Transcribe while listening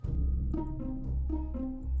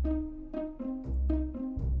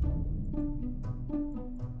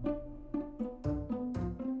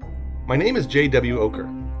My name is J.W. Oker.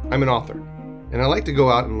 I'm an author, and I like to go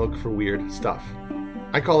out and look for weird stuff.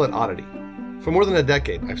 I call it oddity. For more than a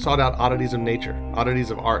decade, I've sought out oddities of nature,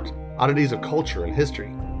 oddities of art, oddities of culture and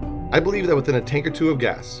history. I believe that within a tank or two of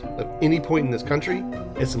gas, at any point in this country,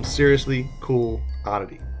 is some seriously cool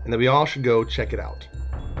oddity, and that we all should go check it out.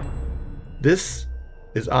 This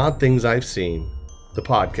is Odd Things I've Seen, the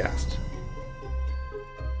podcast.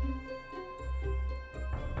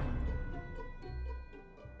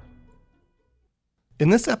 In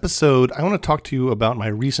this episode, I want to talk to you about my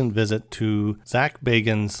recent visit to Zak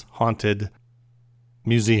Bagans' Haunted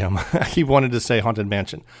Museum. I keep wanting to say Haunted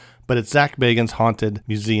Mansion, but it's Zak Bagans' Haunted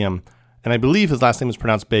Museum. And I believe his last name is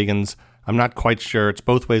pronounced Bagans. I'm not quite sure. It's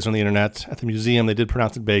both ways on the internet. At the museum, they did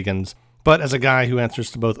pronounce it Bagans. But as a guy who answers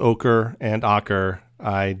to both Oker and Ocker,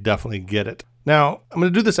 I definitely get it. Now, I'm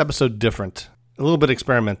going to do this episode different, a little bit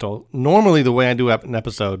experimental. Normally, the way I do an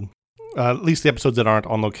episode, at least the episodes that aren't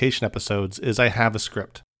on location episodes, is I have a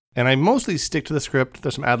script. And I mostly stick to the script.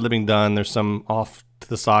 There's some ad-libbing done. There's some off to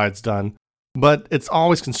the sides done. But it's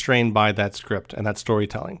always constrained by that script and that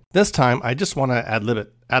storytelling. This time, I just want to ad-lib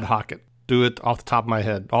it, ad hoc it, do it off the top of my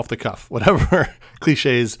head, off the cuff, whatever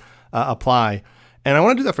cliches apply. And I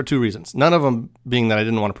want to do that for two reasons. None of them being that I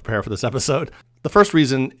didn't want to prepare for this episode. The first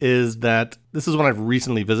reason is that this is one I've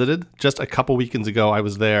recently visited. Just a couple weekends ago, I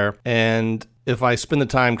was there. And if I spend the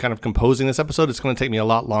time kind of composing this episode, it's going to take me a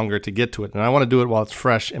lot longer to get to it. And I want to do it while it's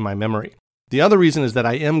fresh in my memory. The other reason is that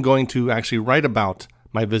I am going to actually write about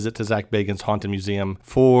my visit to Zak Bagans' Haunted Museum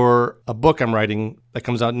for a book I'm writing that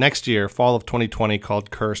comes out next year, fall of 2020,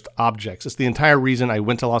 called Cursed Objects. It's the entire reason I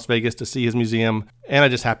went to Las Vegas to see his museum, and I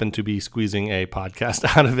just happened to be squeezing a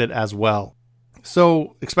podcast out of it as well.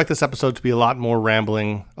 So expect this episode to be a lot more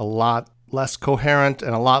rambling, a lot less coherent,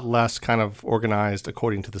 and a lot less kind of organized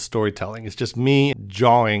according to the storytelling. It's just me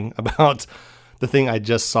jawing about the thing I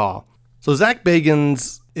just saw. So Zak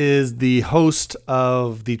Bagans is the host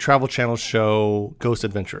of the Travel Channel show Ghost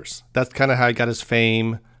Adventures. That's kind of how he got his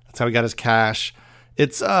fame. That's how he got his cash.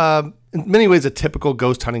 It's in many ways a typical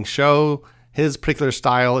ghost hunting show. His particular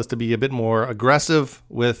style is to be a bit more aggressive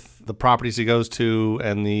with the properties he goes to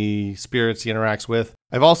and the spirits he interacts with.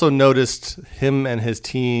 I've also noticed him and his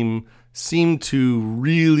team seem to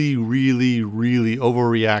really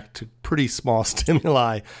overreact to pretty small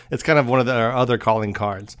stimuli. It's kind of one of their other calling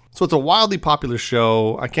cards. So it's a wildly popular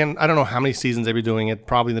show. I don't know how many seasons they've been doing it,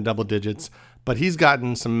 probably in the double digits, but he's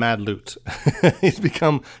gotten some mad loot.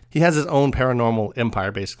 He has his own paranormal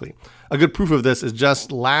empire, basically. A good proof of this is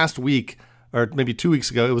just last week, or maybe 2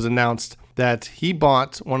 weeks ago, it was announced that he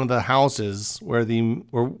bought one of the houses where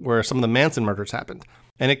some of the Manson murders happened,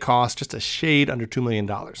 and it cost just a shade under $2 million.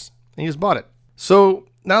 And he just bought it. So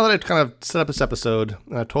now that I've kind of set up this episode,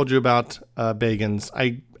 and I've told you about Bagans,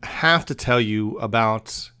 I have to tell you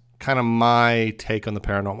about kind of my take on the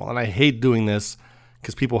paranormal. And I hate doing this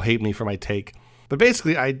because people hate me for my take. But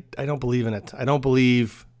basically, I don't believe in it. I don't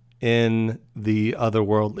believe in the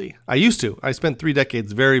otherworldly. I used to. I spent 3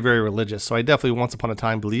 decades very, very religious. So I definitely once upon a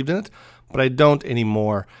time believed in it, but I don't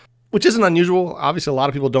anymore. Which isn't unusual. Obviously, a lot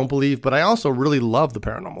of people don't believe, but I also really love the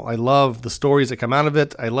paranormal. I love the stories that come out of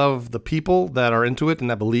it. I love the people that are into it and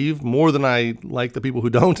that believe more than I like the people who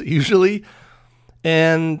don't usually.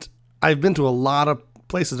 And I've been to a lot of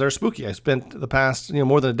places that are spooky. I spent the past,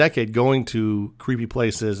 more than a decade going to creepy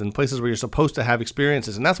places and places where you're supposed to have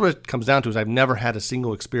experiences. And that's what it comes down to, is I've never had a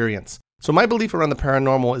single experience. So my belief around the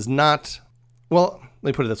paranormal is not, well,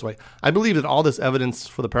 let me put it this way. I believe that all this evidence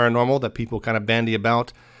for the paranormal that people kind of bandy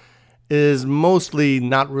about is mostly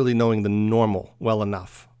not really knowing the normal well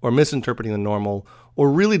enough, or misinterpreting the normal,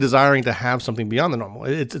 or really desiring to have something beyond the normal.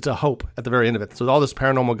 It's a hope at the very end of it. So all this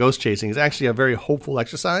paranormal ghost chasing is actually a very hopeful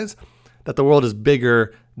exercise that the world is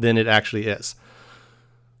bigger than it actually is.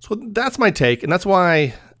 So that's my take, and that's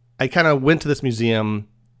why I kind of went to this museum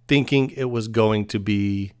thinking it was going to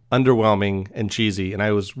be underwhelming and cheesy, and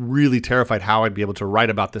I was really terrified how I'd be able to write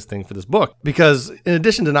about this thing for this book. Because in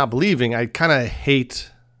addition to not believing, I kind of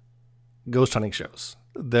hate ghost hunting shows.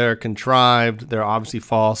 They're contrived, they're obviously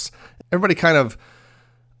false. Everybody kind of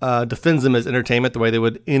defends them as entertainment the way they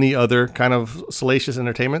would any other kind of salacious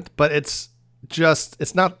entertainment, but it's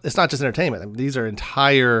not just entertainment. I mean, these are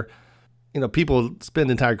entire, people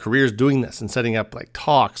spend entire careers doing this and setting up like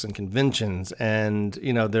talks and conventions, and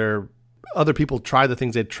they're other people try the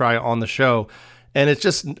things they try on the show, and it's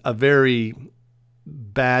just a very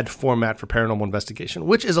bad format for paranormal investigation,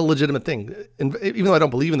 which is a legitimate thing. And even though I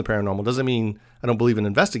don't believe in the paranormal, doesn't mean I don't believe in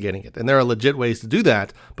investigating it. And there are legit ways to do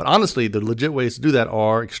that, but honestly, the legit ways to do that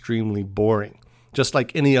are extremely boring. just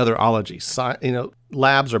like any other ology.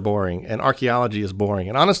 Labs are boring and archaeology is boring.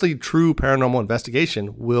 And honestly, true paranormal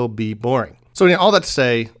investigation will be boring. So all that to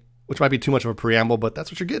say, which might be too much of a preamble, but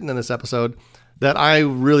that's what you're getting in this episode, that I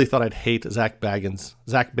really thought I'd hate Zak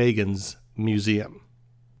Bagans' museum.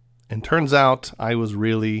 And turns out I was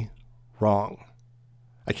really wrong.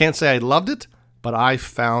 I can't say I loved it, but I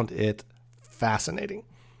found it fascinating.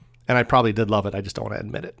 And I probably did love it. I just don't want to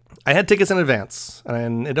admit it. I had tickets in advance,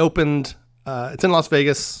 and it opened. It's in Las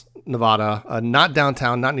Vegas, Nevada, not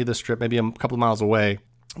downtown, not near the Strip, maybe a couple of miles away,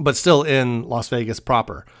 but still in Las Vegas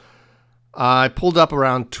proper. I pulled up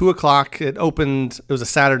around 2 o'clock. It was a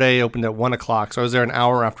Saturday, opened at 1 o'clock. So I was there an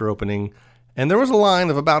hour after opening, and there was a line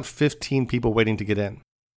of about 15 people waiting to get in.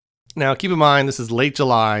 Now, keep in mind, this is late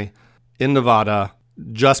July in Nevada,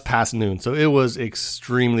 just past noon. So it was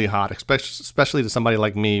extremely hot, especially to somebody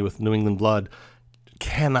like me with New England blood.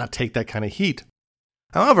 Cannot take that kind of heat.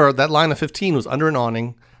 However, that line of 15 was under an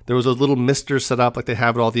awning. There was those little misters set up like they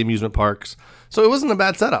have at all the amusement parks. So it wasn't a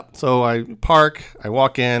bad setup. So I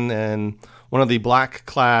walk in, and one of the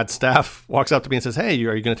black-clad staff walks up to me and says, "Hey,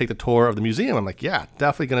 are you going to take the tour of the museum?" I'm like, "Yeah,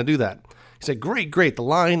 definitely going to do that." He said, Great. The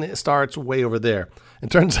line starts way over there. It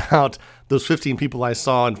turns out those 15 people I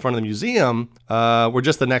saw in front of the museum were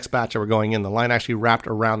just the next batch that were going in. The line actually wrapped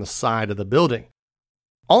around the side of the building.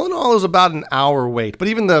 All in all, it was about an hour wait, but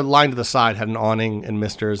even the line to the side had an awning and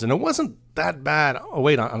misters, and it wasn't that bad a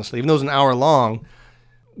wait, honestly, even though it was an hour long.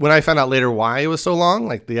 When I found out later why it was so long,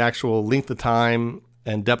 like the actual length of time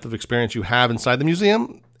and depth of experience you have inside the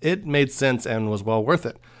museum, it made sense and was well worth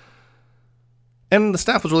it. And the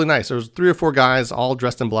staff was really nice. There was 3 or 4 guys all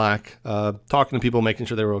dressed in black, talking to people, making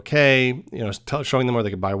sure they were okay, showing them where they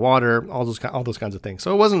could buy water, all those kinds of things.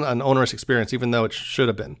 So it wasn't an onerous experience, even though it should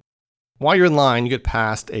have been. While you're in line, you get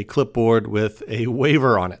passed a clipboard with a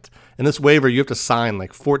waiver on it. And this waiver, you have to sign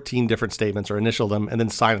like 14 different statements or initial them and then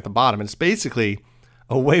sign at the bottom. And it's basically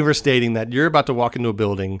a waiver stating that you're about to walk into a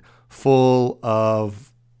building full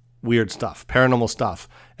of weird stuff, paranormal stuff,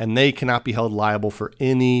 and they cannot be held liable for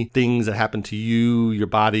any things that happen to you, your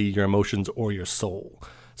body, your emotions, or your soul.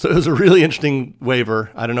 So it was a really interesting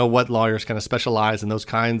waiver. I don't know what lawyers kind of specialize in those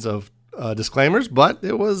kinds of disclaimers, but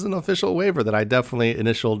it was an official waiver that I definitely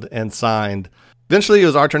initialed and signed. Eventually, it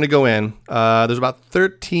was our turn to go in. There's about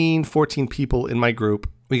 13, 14 people in my group.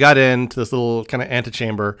 We got into this little kind of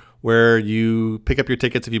antechamber where you pick up your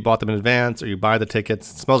tickets if you bought them in advance, or you buy the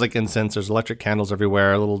tickets. It smells like incense. There's electric candles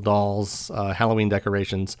everywhere, little dolls, Halloween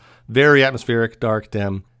decorations. Very atmospheric, dark,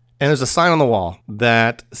 dim. And there's a sign on the wall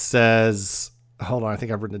that says, hold on, I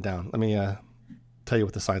think I've written it down. Let me tell you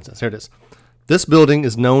what the sign says. Here it is. This building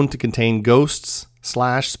is known to contain ghosts,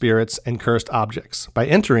 spirits, and cursed objects. By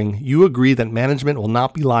entering, you agree that management will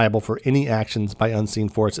not be liable for any actions by unseen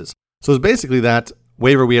forces. So it's basically that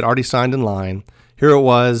waiver we had already signed in line. Here it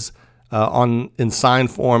was in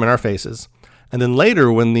signed form in our faces. And then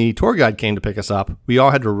later, when the tour guide came to pick us up, we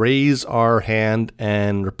all had to raise our hand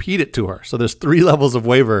and repeat it to her. So there's 3 levels of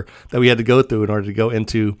waiver that we had to go through in order to go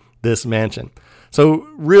into this mansion. So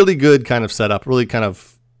really good kind of setup, really kind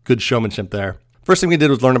of good showmanship there. First thing we did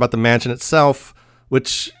was learn about the mansion itself,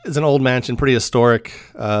 which is an old mansion, pretty historic.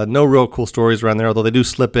 No real cool stories around there, although they do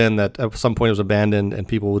slip in that at some point it was abandoned and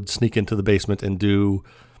people would sneak into the basement and do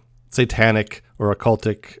satanic or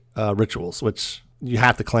occultic rituals, which you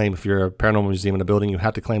have to claim if you're a paranormal museum in a building. You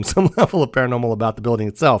have to claim some level of paranormal about the building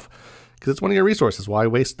itself because it's one of your resources. Why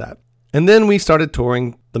waste that? And then we started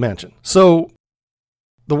touring the mansion. So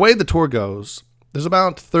the way the tour goes, there's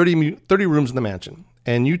about 30 rooms in the mansion,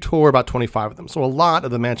 and you tour about 25 of them. So a lot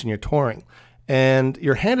of the mansion you're touring. And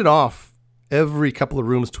you're handed off every couple of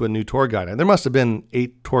rooms to a new tour guide. And there must have been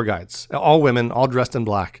 8 tour guides, all women, all dressed in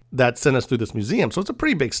black, that sent us through this museum. So it's a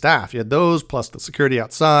pretty big staff. You had those, plus the security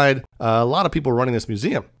outside, a lot of people running this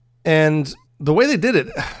museum. And the way they did it,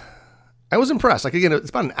 I was impressed. Like, again, it's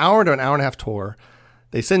about an hour to an hour and a half tour.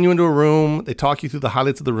 They send you into a room. They talk you through the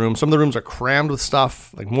highlights of the room. Some of the rooms are crammed with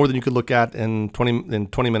stuff, like more than you could look at in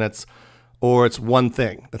 20 minutes. Or it's one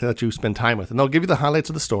thing that they let you spend time with. And they'll give you the highlights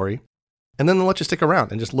of the story. And then they'll let you stick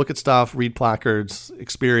around and just look at stuff, read placards,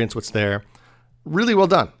 experience what's there. Really well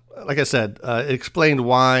done. Like I said, it explained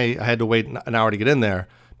why I had to wait an hour to get in there,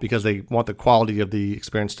 because they want the quality of the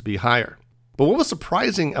experience to be higher. But what was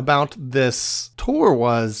surprising about this tour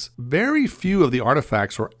was very few of the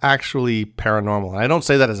artifacts were actually paranormal. And I don't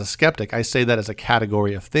say that as a skeptic. I say that as a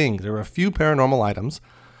category of things. There were a few paranormal items,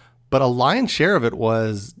 but a lion's share of it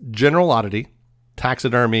was general oddity,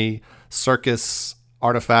 taxidermy, circus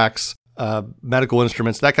artifacts, medical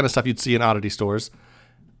instruments, that kind of stuff you'd see in oddity stores.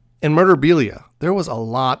 And murderabilia. There was a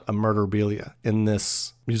lot of murderabilia in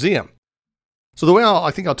this museum. So the way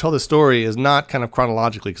I think I'll tell this story is not kind of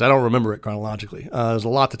chronologically, because I don't remember it chronologically. There's a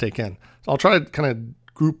lot to take in. So I'll try to kind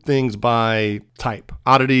of group things by type: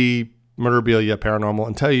 oddity, murderabilia, paranormal,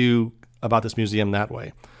 and tell you about this museum that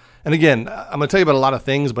way. And again, I'm going to tell you about a lot of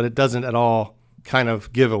things, but it doesn't at all kind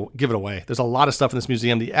of give it away. There's a lot of stuff in this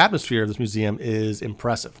museum. The atmosphere of this museum is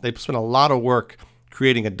impressive. They've spent a lot of work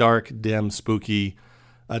creating a dark, dim, spooky,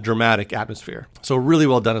 dramatic atmosphere. So really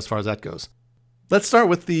well done as far as that goes. Let's start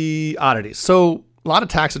with the oddities. So a lot of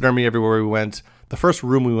taxidermy everywhere we went. The first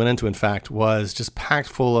room we went into, in fact, was just packed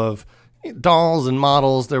full of dolls and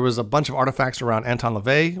models. There was a bunch of artifacts around Anton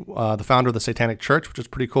LaVey, the founder of the Satanic Church, which is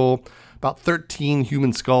pretty cool. About 13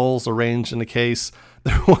 human skulls arranged in a case.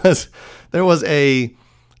 There was a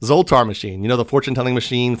Zoltar machine, the fortune-telling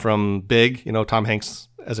machine from Big. Tom Hanks,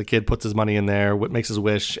 as a kid, puts his money in there, makes his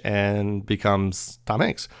wish, and becomes Tom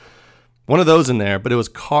Hanks. One of those in there, but it was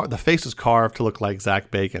the face was carved to look like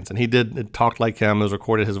Zach Bagans, and it talked like him. It was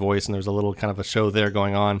recorded his voice, and there was a little kind of a show there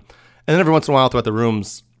going on. And then every once in a while, throughout the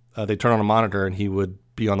rooms, they'd turn on a monitor, and he would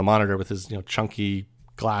be on the monitor with his chunky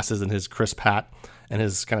glasses and his crisp hat and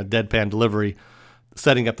his kind of deadpan delivery,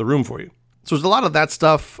 setting up the room for you. So there's a lot of that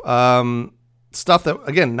stuff, stuff that,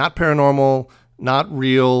 again, not paranormal, not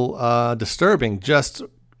real, disturbing, just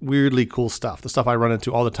weirdly cool stuff. The stuff I run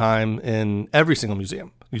into all the time in every single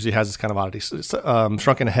museum usually has this kind of oddities.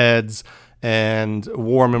 Shrunken heads and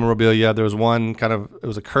war memorabilia. There was one it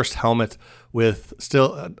was a cursed helmet with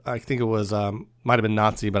still, I think it was, might have been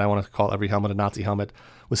Nazi, but I want to call every helmet a Nazi helmet,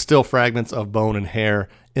 with still fragments of bone and hair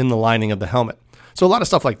in the lining of the helmet. So a lot of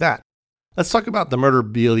stuff like that. Let's talk about the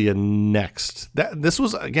murderabilia next. This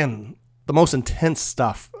was, again, the most intense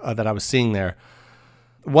stuff that I was seeing there.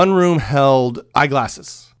 One room held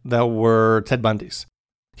eyeglasses that were Ted Bundy's.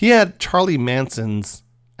 He had Charlie Manson's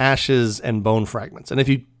ashes and bone fragments. And if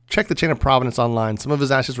you check the chain of provenance online, some of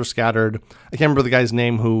his ashes were scattered. I can't remember the guy's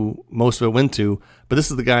name who most of it went to, but this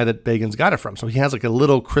is the guy that Bagans got it from. So he has like a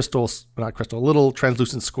little little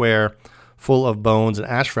translucent square full of bones and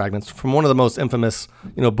ash fragments from one of the most infamous,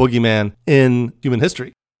 boogeyman in human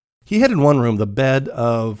history. He had in one room the bed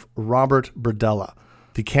of Robert Berdella,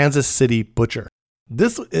 the Kansas City butcher.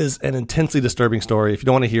 This is an intensely disturbing story. If you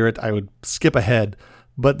don't want to hear it, I would skip ahead.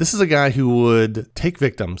 But this is a guy who would take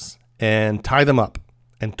victims and tie them up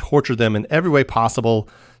and torture them in every way possible,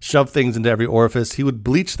 shove things into every orifice. He would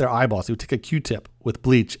bleach their eyeballs. He would take a Q-tip with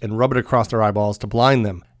bleach and rub it across their eyeballs to blind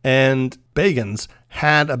them. And Bagans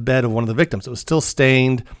had a bed of one of the victims. It was still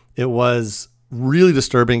stained. It was really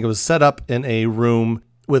disturbing. It was set up in a room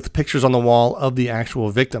with pictures on the wall of the actual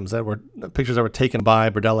victims that were pictures that were taken by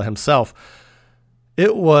Berdella himself.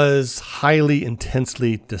 It was highly,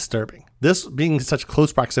 intensely disturbing. This being such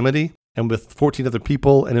close proximity and with 14 other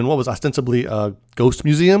people and in what was ostensibly a ghost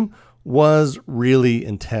museum was really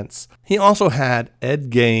intense. He also had Ed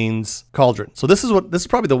Gein's cauldron. So this is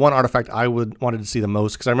probably the one artifact I wanted to see the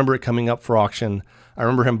most, because I remember it coming up for auction. I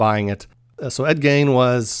remember him buying it. So Ed Gein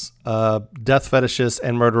was a death fetishist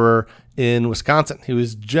and murderer in Wisconsin. He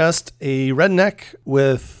was just a redneck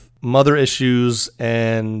with mother issues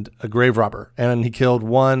and a grave robber. And he killed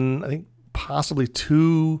one, I think possibly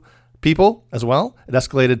two people as well. It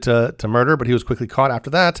escalated to murder, but he was quickly caught after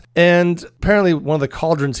that. And apparently one of the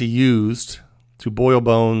cauldrons he used to boil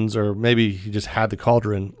bones, or maybe he just had the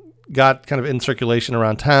cauldron, got kind of in circulation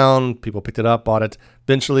around town. People picked it up, bought it.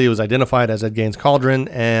 Eventually it was identified as Ed Gein's cauldron,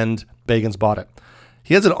 and Bagans bought it.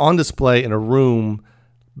 He has it on display in a room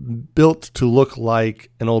built to look like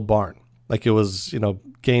an old barn, like it was,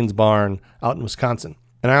 Gein's barn out in Wisconsin.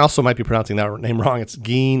 And I also might be pronouncing that name wrong. It's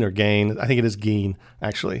Gein or Gain. I think it is Gein,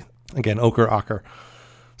 actually. Again, Ocker.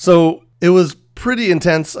 So it was pretty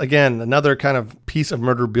intense. Again, another kind of piece of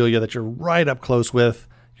murderabilia that you're right up close with.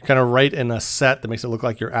 You're kind of right in a set that makes it look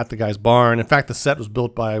like you're at the guy's barn. In fact, the set was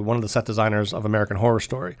built by one of the set designers of American Horror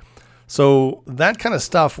Story. So that kind of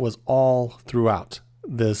stuff was all throughout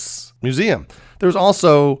this museum. There was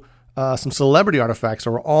also some celebrity artifacts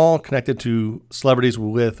that were all connected to celebrities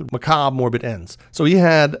with macabre, morbid ends. So he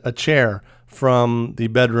had a chair from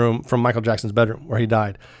Michael Jackson's bedroom where he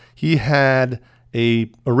died. He had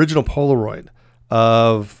a original Polaroid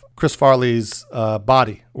of Chris Farley's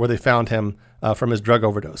body where they found him from his drug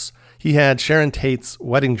overdose. He had Sharon Tate's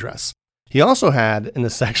wedding dress. He also had in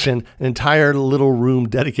this section an entire little room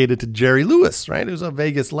dedicated to Jerry Lewis, right? Who's a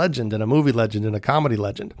Vegas legend and a movie legend and a comedy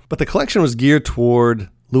legend. But the collection was geared toward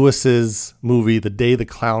Lewis's movie, The Day the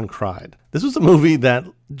Clown Cried. This was a movie that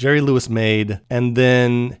Jerry Lewis made and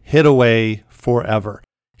then hid away forever.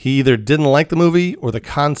 He either didn't like the movie or the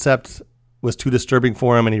concept was too disturbing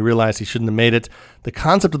for him and he realized he shouldn't have made it. The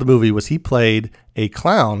concept of the movie was he played a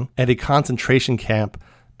clown at a concentration camp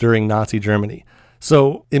during Nazi Germany.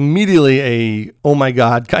 So immediately a, oh my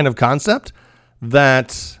God, kind of concept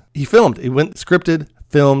that he filmed. It went scripted,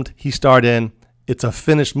 filmed, he starred in. It's a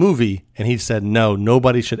finished movie. And he said, no,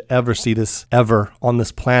 nobody should ever see this ever on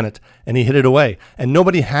this planet. And he hid it away. And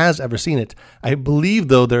nobody has ever seen it. I believe,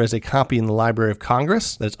 though, there is a copy in the Library of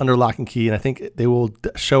Congress that's under lock and key. And I think they will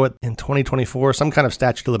show it in 2024. Some kind of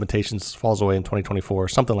statute of limitations falls away in 2024,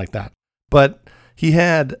 something like that. But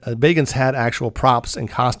Bagans had actual props and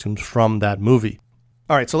costumes from that movie.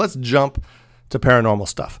 All right, so let's jump to paranormal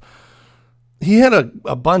stuff. He had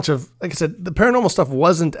a bunch of, like I said, the paranormal stuff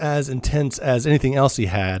wasn't as intense as anything else he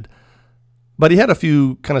had, but he had a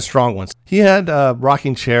few kind of strong ones. He had a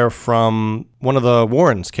rocking chair from one of the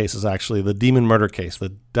Warrens cases, actually, the demon murder case,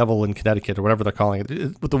 the devil in Connecticut, or whatever they're calling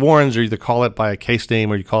it. With the Warrens, you either call it by a case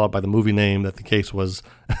name or you call it by the movie name that the case was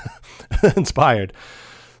inspired.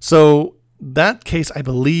 So that case, I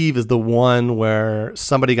believe, is the one where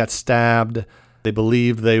somebody got stabbed. They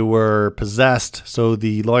believed they were possessed, so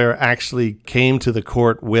the lawyer actually came to the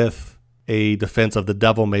court with a defense of the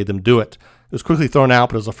devil made them do it. It was quickly thrown out,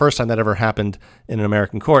 but it was the first time that ever happened in an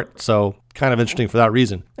American court, so kind of interesting for that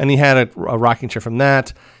reason. And he had a rocking chair from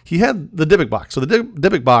that. He had the Dybbuk box. So the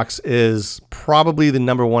Dybbuk box is probably the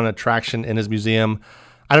number one attraction in his museum.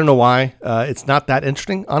 I don't know why. It's not that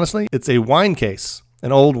interesting, honestly. It's a wine case,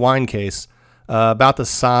 an old wine case, about the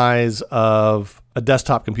size of a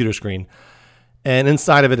desktop computer screen. And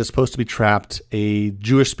inside of it is supposed to be trapped a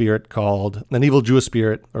Jewish spirit called, an evil Jewish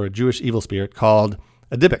spirit, or a Jewish evil spirit called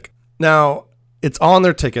a Dybbuk. Now, it's on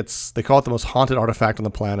their tickets. They call it the most haunted artifact on the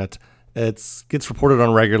planet. It gets reported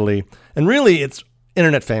on regularly. And really, it's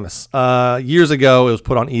internet famous. Years ago, it was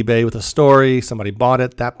put on eBay with a story. Somebody bought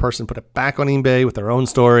it. That person put it back on eBay with their own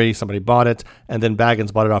story. Somebody bought it. And then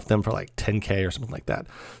Baggins bought it off them for like $10K or something like that.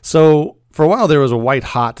 So for a while, there was a white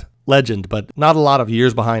hot legend, but not a lot of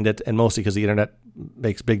years behind it, and mostly because the internet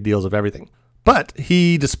makes big deals of everything. But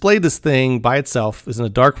he displayed this thing by itself. It was in a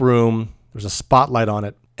dark room. There's a spotlight on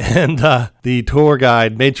it. And the tour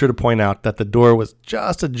guide made sure to point out that the door was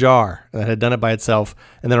just ajar and that had done it by itself.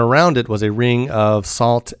 And then around it was a ring of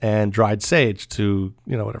salt and dried sage to,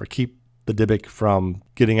 keep the Dybbuk from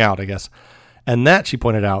getting out, I guess. And that, she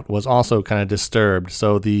pointed out, was also kind of disturbed.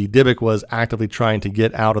 So the Dybbuk was actively trying to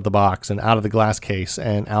get out of the box and out of the glass case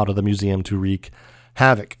and out of the museum to wreak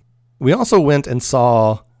havoc. We also went and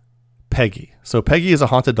saw Peggy. So Peggy is a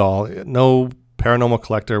haunted doll. No paranormal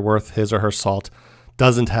collector worth his or her salt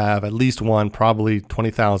doesn't have at least one, probably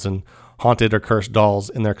 20,000 haunted or cursed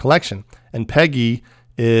dolls in their collection. And Peggy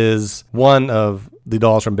is one of the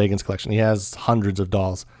dolls from Bagan's collection. He has hundreds of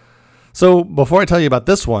dolls. So before I tell you about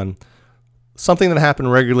this one, something that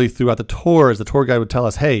happened regularly throughout the tour is the tour guide would tell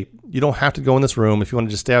us, hey, you don't have to go in this room. If you want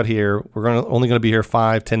to just stay out here, we're only going to be here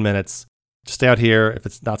 5-10 minutes. Just stay out here if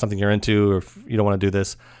it's not something you're into or if you don't want to do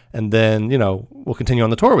this. And then, we'll continue on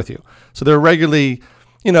the tour with you. So they're regularly,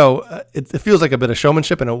 it feels like a bit of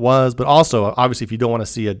showmanship, and it was. But also, obviously, if you don't want to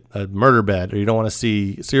see a murder bed or you don't want to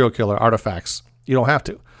see serial killer artifacts, you don't have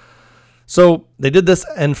to. So they did this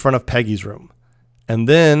in front of Peggy's room. And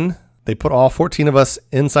then they put all 14 of us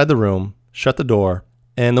inside the room, shut the door,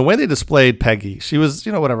 and the way they displayed Peggy, she was,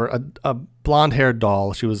 a blonde-haired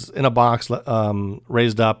doll. She was in a box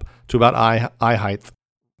raised up to about eye height.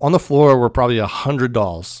 On the floor were probably 100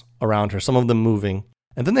 dolls around her, some of them moving.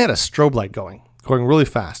 And then they had a strobe light going really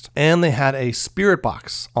fast. And they had a spirit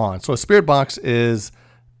box on. So a spirit box is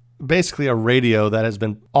basically a radio that has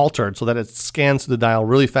been altered so that it scans the dial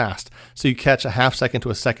really fast. So you catch a half second to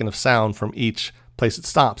a second of sound from each place it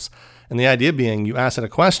stops. And the idea being you ask it a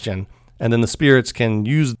question, and then the spirits can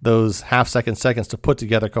use those half-second seconds to put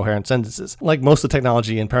together coherent sentences. Like most of the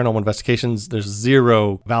technology in paranormal investigations, there's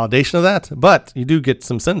zero validation of that, but you do get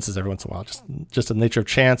some sentences every once in a while, just the nature of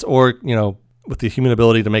chance, or, with the human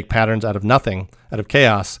ability to make patterns out of nothing, out of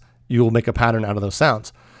chaos, you will make a pattern out of those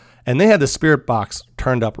sounds. And they had the spirit box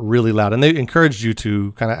turned up really loud, and they encouraged you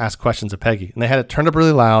to kind of ask questions of Peggy. And they had it turned up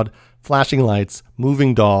really loud, flashing lights,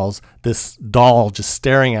 moving dolls, this doll just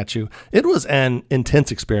staring at you. It was an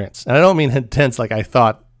intense experience. And I don't mean intense like I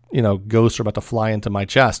thought, ghosts are about to fly into my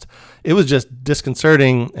chest. It was just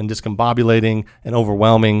disconcerting and discombobulating and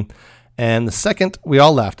overwhelming. And the second we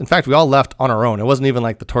all left, in fact, we all left on our own. It wasn't even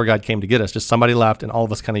like the tour guide came to get us. Just somebody left and all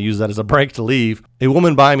of us kind of used that as a break to leave. A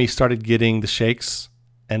woman by me started getting the shakes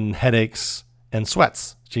and headaches and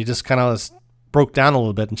sweats. She just kind of broke down a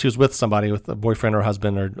little bit, and she was with somebody, with a boyfriend or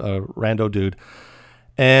husband or a rando dude.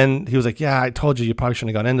 And he was like, yeah, I told you probably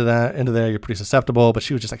shouldn't have gone into there. You're pretty susceptible. But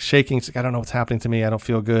she was just like shaking. She's like, I don't know what's happening to me. I don't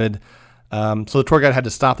feel good. So the tour guide had to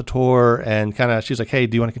stop the tour and she was like, hey,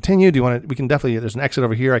 do you want to continue? We can definitely, there's an exit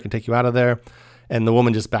over here. I can take you out of there. And the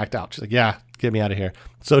woman just backed out. She's like, yeah, get me out of here.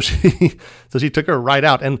 So she took her right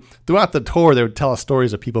out. And throughout the tour, they would tell us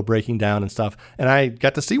stories of people breaking down and stuff. And I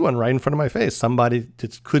got to see one right in front of my face. Somebody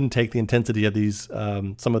just couldn't take the intensity of these,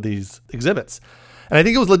 some of these exhibits. And I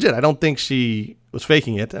think it was legit. I don't think she was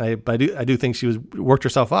faking it. But I do think she worked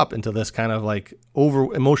herself up into this kind of like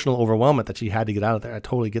emotional overwhelmment that she had to get out of there. I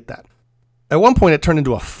totally get that. At one point, it turned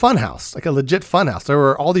into a fun house, like a legit fun house. There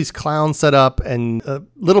were all these clowns set up and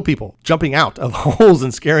little people jumping out of holes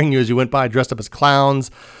and scaring you as you went by, dressed up as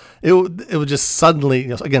clowns. It was just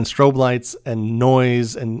suddenly, again, strobe lights and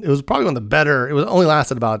noise. And it was probably one of the better, it was only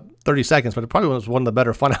lasted about 30 seconds, but it probably was one of the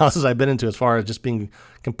better fun houses I've been into as far as just being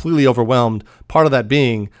completely overwhelmed. Part of that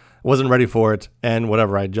being, wasn't ready for it, and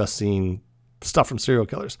whatever, I'd just seen stuff from serial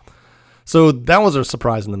killers. So that was a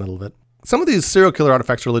surprise in the middle of it. Some of these serial killer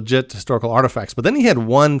artifacts are legit historical artifacts, but then he had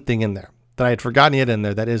one thing in there that I had forgotten he had in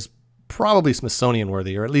there that is probably Smithsonian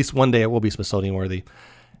worthy, or at least one day it will be Smithsonian worthy.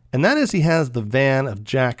 And that is he has the van of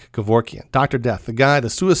Jack Kevorkian, Dr. Death, the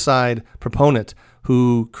suicide proponent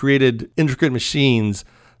who created intricate machines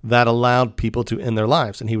that allowed people to end their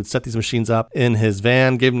lives. And he would set these machines up in his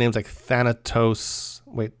van, gave them names like Thanatos.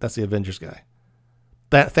 Wait, that's the Avengers guy.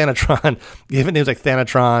 Thanatron. Gave it names like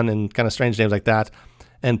Thanatron and kind of strange names like that.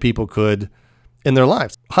 And people could end their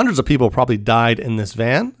lives. Hundreds of people probably died in this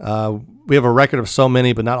van. We have a record of so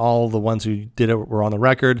many, but not all the ones who did it were on the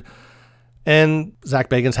record. And Zak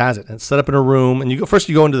Bagans has it. And it's set up in a room. And you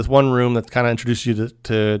go into this one room that kind of introduces you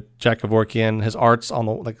to Jack Kevorkian. His art's on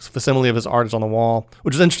the facsimile of his art is on the wall,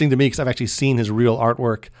 which is interesting to me because I've actually seen his real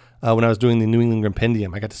artwork when I was doing the New England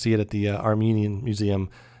Grimpendium. I got to see it at the Armenian Museum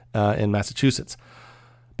in Massachusetts.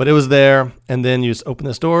 But it was there, and then you just open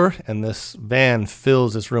this door, and this van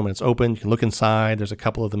fills this room, and it's open. You can look inside. There's a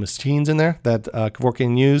couple of the machines in there that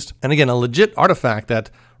Kevorkian used. And again, a legit artifact that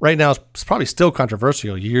right now is probably still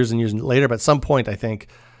controversial years and years later, but at some point, I think,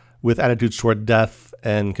 with attitudes toward death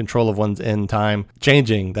and control of one's end time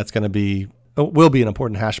changing, that's going to will be an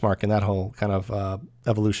important hash mark in that whole kind of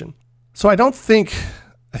evolution. So I think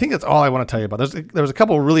that's all I want to tell you about. There was a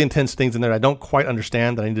couple of really intense things in there I don't quite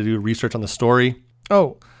understand that I need to do research on the story.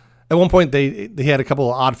 Oh, at one point they had a couple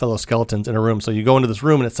of Oddfellow skeletons in a room. So you go into this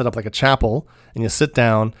room and it's set up like a chapel, and you sit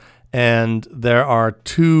down, and there are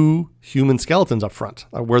two human skeletons up front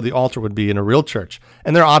where the altar would be in a real church.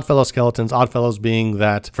 And they're Oddfellow skeletons, Oddfellows being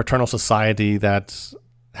that fraternal society that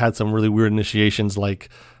had some really weird initiations, like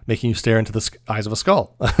making you stare into the eyes of a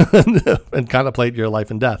skull and contemplate your life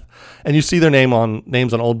and death. And you see their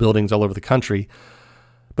names on old buildings all over the country.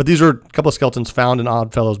 But these are a couple of skeletons found in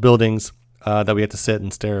Oddfellows buildings that we had to sit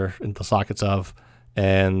and stare into the sockets of.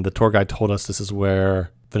 And the tour guide told us this is where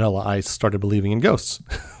Vanilla Ice started believing in ghosts.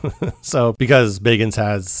 So because Bagans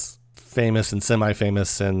has famous and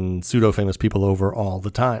semi-famous and pseudo-famous people over all the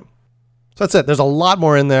time. So that's it. There's a lot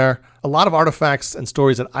more in there. A lot of artifacts and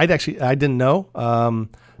stories that I didn't know,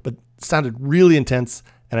 but sounded really intense.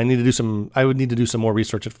 And I would need to do some more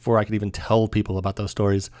research before I could even tell people about those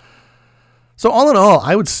stories. So all in all,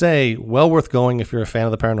 I would say well worth going if you're a fan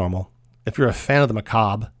of the paranormal. If you're a fan of the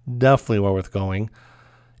macabre, definitely well worth going.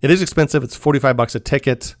 It is expensive. It's $45 a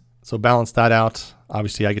ticket. So balance that out.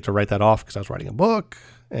 Obviously, I get to write that off because I was writing a book.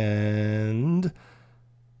 And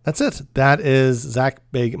that's it. That is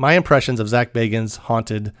my impressions of Zak Bagans'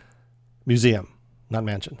 Haunted Museum. Not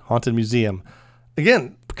mansion. Haunted Museum.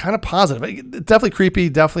 Again, kind of positive. Definitely creepy.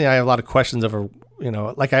 Definitely I have a lot of questions over,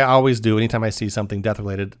 like I always do anytime I see something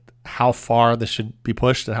death-related, how far this should be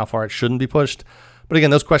pushed and how far it shouldn't be pushed. But again,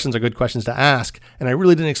 those questions are good questions to ask. And I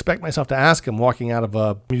really didn't expect myself to ask them walking out of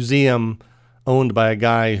a museum owned by a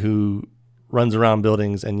guy who runs around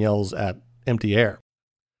buildings and yells at empty air.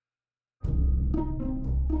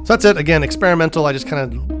 So that's it. Again, experimental. I just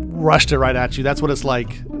kind of rushed it right at you. That's what it's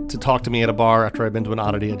like to talk to me at a bar after I've been to an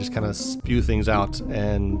oddity. I just kind of spew things out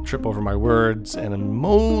and trip over my words, and I'm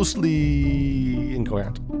mostly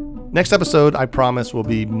incoherent. Next episode, I promise, will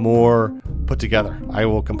be more put together. I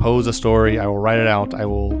will compose a story. I will write it out. I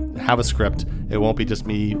will have a script. It won't be just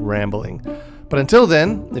me rambling. But until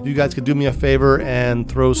then, if you guys could do me a favor and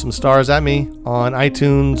throw some stars at me on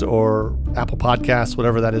iTunes or Apple Podcasts,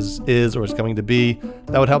 whatever that is or is coming to be,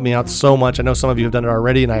 that would help me out so much. I know some of you have done it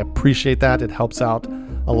already, and I appreciate that. It helps out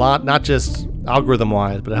a lot, not just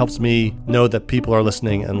algorithm-wise, but it helps me know that people are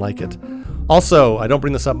listening and like it. Also, I don't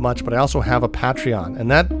bring this up much, but I also have a Patreon,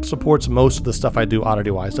 and that supports most of the stuff I do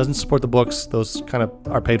oddity-wise. Doesn't support the books. Those kind of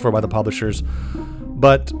are paid for by the publishers.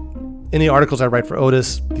 But any articles I write for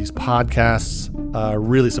Otis, these podcasts, are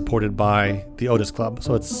really supported by the Otis Club.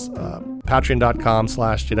 So it's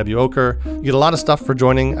patreon.com/JWOker. You get a lot of stuff for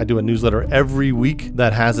joining. I do a newsletter every week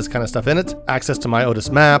that has this kind of stuff in it. Access to my Otis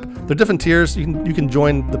map. There are different tiers. You can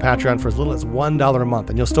join the Patreon for as little as $1 a month,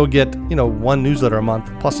 and you'll still get, one newsletter a month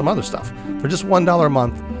plus some other stuff for just $1 a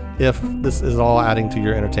month, if this is all adding to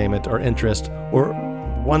your entertainment or interest or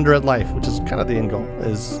wonder at life, which is kind of the end goal,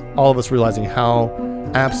 is all of us realizing how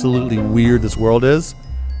absolutely weird this world is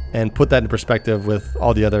and put that in perspective with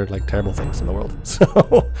all the other terrible things in the world.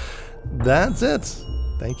 So that's it.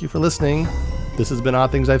 Thank you for listening. This has been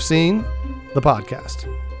Odd Things I've Seen, the podcast.